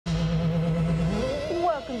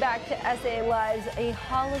back to SA Live's A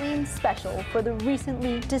Halloween Special for the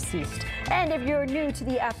recently deceased. And if you're new to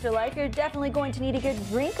the afterlife, you're definitely going to need a good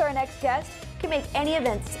drink. Our next guest can make any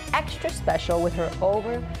events extra special with her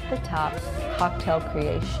over-the-top cocktail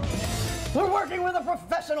creation. We're working with a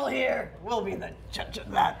professional here. We'll be the judge of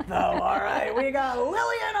that, though, all right? We got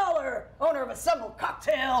Lillian Oller, owner of Assemble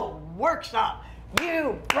Cocktail Workshop.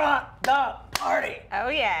 You brought the party. Oh,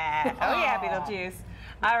 yeah. Oh, yeah, Beetlejuice.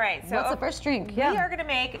 All right, so what's the first drink? We are going to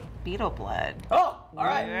make beetle blood. Oh, all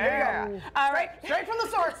right. Yeah. Here you go. All right. Straight from the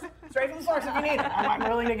source. Straight from the source if you need it. I'm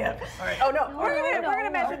willing to give. All right. Oh, no. We're going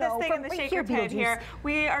to measure this thing in the shaker tin here.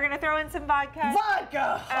 We are going to throw in some vodka.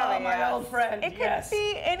 Vodka! Oh, my old friend. It could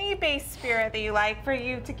be any base spirit that you like. For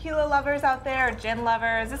you tequila lovers out there, or gin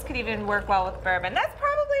lovers, this could even work well with bourbon. That's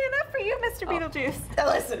probably enough for you, Mr. Beetlejuice.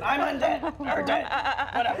 Listen, I'm undead. Or dead.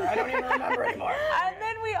 Whatever. I don't even remember anymore. And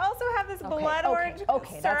then we also have this blood orange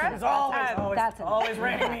syrup. That's always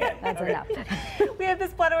reining me in. That's enough. We have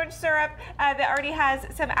this blood orange syrup that already has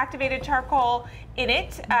some activated charcoal in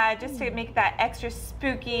it, just to make that extra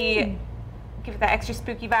spooky, give it that extra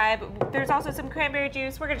spooky vibe. There's also some cranberry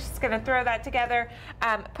juice. We're just going to throw that together,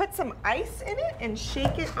 put some ice in it, and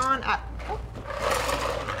shake it on up.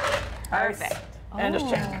 Perfect. And a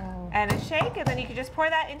shake. And a shake, and then you can just pour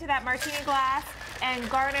that into that martini glass and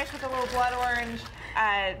garnish with a little blood orange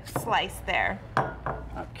slice there.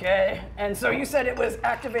 Okay, and so you said it was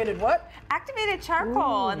activated what? Activated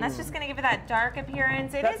charcoal, and that's just going to give it that dark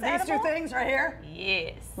appearance. It is these edible. two things right here?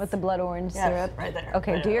 Yes. With the blood orange syrup. Right there.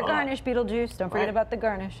 Okay, Right do your there. garnish, Beetlejuice. Don't forget about the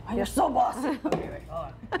garnish. Oh, you're so bossy. Okay, wait,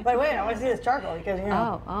 hold on. Wait, I want to see this charcoal because, you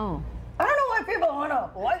know. Oh. I don't know why people want to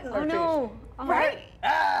lighten their No. teeth. Right?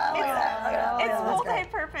 Ah, look at that. Look at that. It's That's great.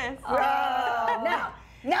 multi-purpose.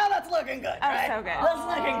 Now that's looking good, right? so good. That's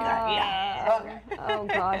looking good, yeah. Okay. Oh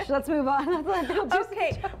gosh, let's move on. Let's let Beetlejuice.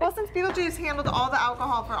 Okay, well, since Beetlejuice handled all the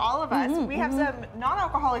alcohol for all of us, we have some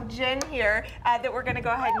non-alcoholic gin here that we're going to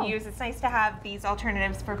go ahead and use. It's nice to have these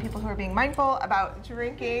alternatives for people who are being mindful about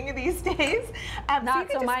drinking these days.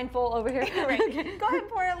 Not so mindful over here. Right. Go ahead and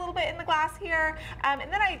pour a little bit in the glass here. And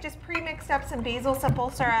then I just pre-mixed up some basil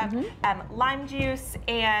simple syrup, lime juice,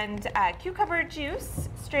 and cucumber juice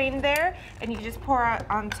strained there. And you can just pour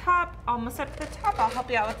on top, almost up to the top. I'll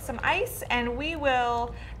help you out with some ice, and we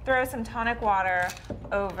will throw some tonic water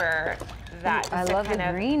over that. I love the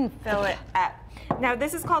green. Fill it up. Now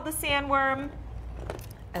this is called the sandworm.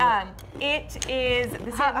 It is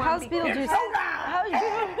the sandworm. How's Beetlejuice? How's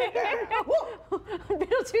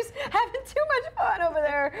Beetlejuice having too much fun over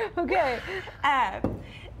there? Okay.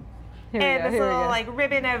 And this little like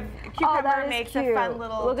ribbon of cucumber makes a fun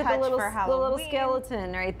little touch for Halloween. The little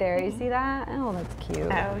skeleton right there. You see that? Oh, that's cute.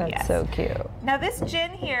 Oh, that's yes. so cute. Now this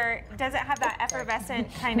gin here doesn't have that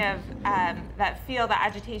effervescent kind of that feel, the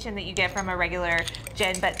agitation that you get from a regular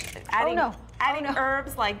gin, but adding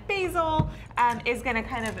herbs like basil is going to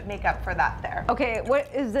kind of make up for that there. Okay,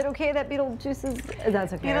 what is it okay that Beetlejuice is?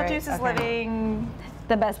 That's okay. Beetlejuice is living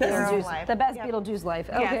the best Beetlejuice life. The best Beetlejuice life.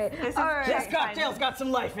 Okay. Yes, all right. This cocktail's got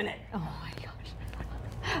some life in it. Oh my gosh.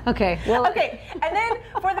 Okay. Well. Okay. And then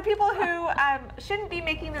for the people who shouldn't be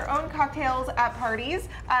making their own cocktails at parties,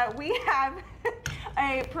 we have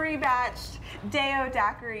a pre-batched Deo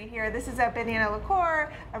daiquiri here. This is a banana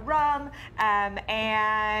liqueur, a rum,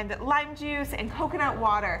 and lime juice and coconut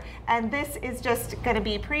water. And this is just going to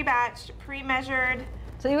be pre-batched, pre-measured.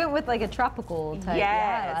 So you went with like a tropical type.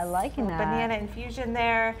 Yes. Yeah, I like that. Banana infusion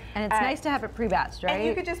there. And it's nice to have it pre-batched, right? And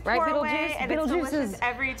you could just pour away, and it's delicious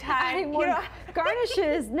every time. More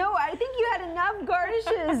garnishes. No, I think you had enough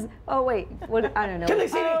garnishes. Oh wait, what? I don't know.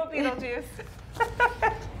 Oh, Beetlejuice.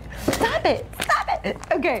 Stop it! Stop it!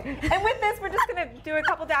 Okay. And with this, we're just going to do a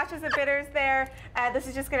couple dashes of bitters there. This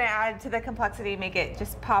is just going to add to the complexity, make it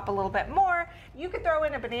just pop a little bit more. You could throw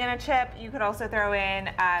in a banana chip. You could also throw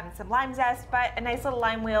in some lime zest, but a nice little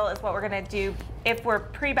lime wheel is what we're going to do if we're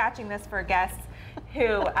pre-batching this for guests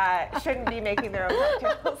who shouldn't be making their own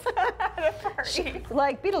cocktails at a party.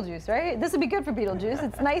 Like Beetlejuice, right? This would be good for Beetlejuice.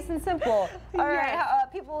 It's nice and simple. All right,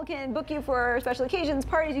 people can book you for special occasions,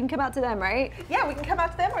 parties. You can come out to them, right? Yeah, we can come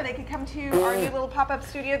out to them, or they can come to our new little pop-up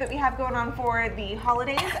studio that we have going on for the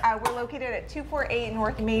holidays. We're located at 248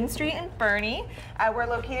 North Main Street in Fernie. We're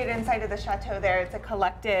located inside of the chateau there. It's a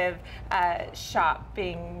collective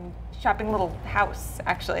shopping little house,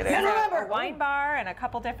 actually. There's a wine bar and a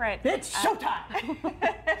couple different... It's showtime!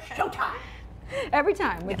 Showtime! Every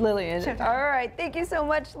time with Lillian. Showtime. All right, thank you so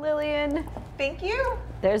much, Lillian. Thank you.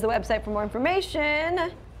 There's the website for more information.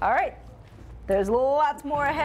 All right, there's lots more ahead.